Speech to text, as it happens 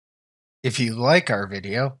If you like our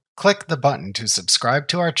video, click the button to subscribe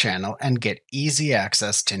to our channel and get easy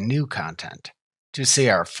access to new content. To see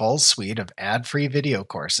our full suite of ad-free video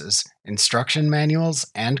courses, instruction manuals,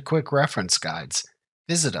 and quick reference guides,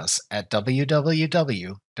 visit us at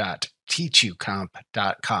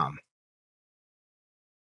www.teachucomp.com.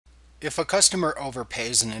 If a customer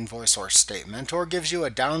overpays an invoice or statement or gives you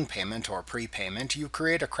a down payment or prepayment, you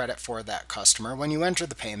create a credit for that customer when you enter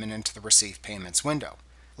the payment into the Receive Payments window.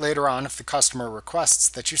 Later on, if the customer requests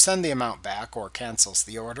that you send the amount back or cancels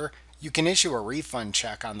the order, you can issue a refund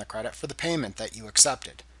check on the credit for the payment that you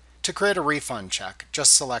accepted. To create a refund check,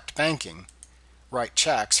 just select Banking, Write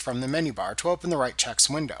Checks from the menu bar to open the Write Checks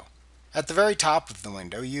window. At the very top of the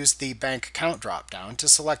window, use the Bank Account drop-down to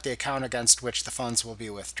select the account against which the funds will be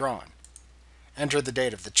withdrawn. Enter the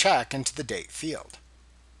date of the check into the Date field.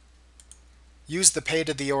 Use the Pay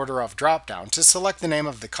to the Order of drop-down to select the name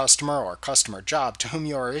of the customer or customer job to whom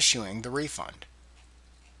you are issuing the refund.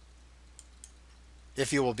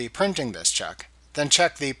 If you will be printing this check, then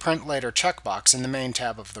check the Print Later checkbox in the main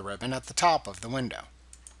tab of the ribbon at the top of the window.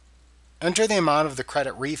 Enter the amount of the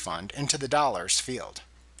credit refund into the Dollars field.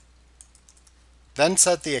 Then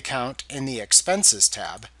set the account in the Expenses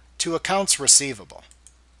tab to Accounts Receivable.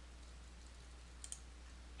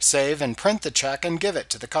 Save and print the check and give it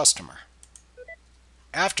to the customer.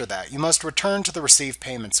 After that, you must return to the Receive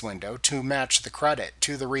Payments window to match the credit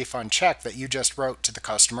to the refund check that you just wrote to the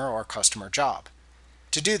customer or customer job.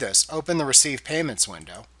 To do this, open the Receive Payments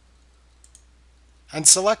window and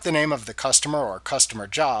select the name of the customer or customer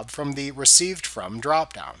job from the Received From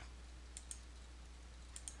drop-down.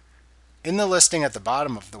 In the listing at the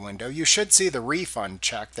bottom of the window, you should see the refund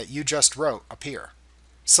check that you just wrote appear.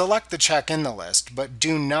 Select the check in the list, but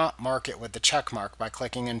do not mark it with the check mark by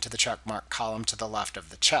clicking into the check mark column to the left of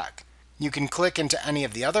the check. You can click into any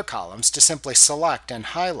of the other columns to simply select and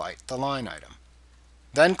highlight the line item.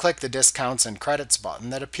 Then click the Discounts and Credits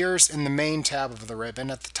button that appears in the main tab of the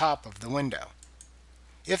ribbon at the top of the window.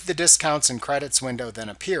 If the Discounts and Credits window then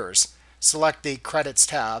appears, select the Credits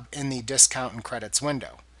tab in the Discount and Credits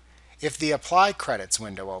window. If the Apply Credits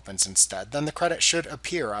window opens instead, then the credit should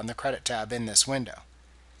appear on the Credit tab in this window.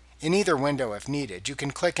 In either window, if needed, you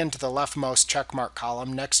can click into the leftmost checkmark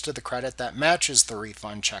column next to the credit that matches the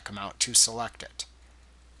refund check amount to select it.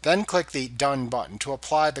 Then click the Done button to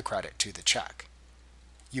apply the credit to the check.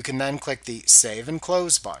 You can then click the Save and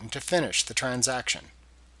Close button to finish the transaction.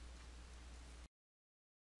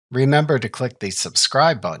 Remember to click the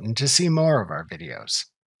subscribe button to see more of our videos.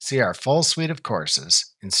 See our full suite of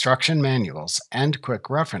courses, instruction manuals, and quick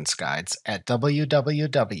reference guides at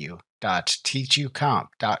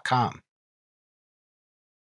www.teachucomp.com.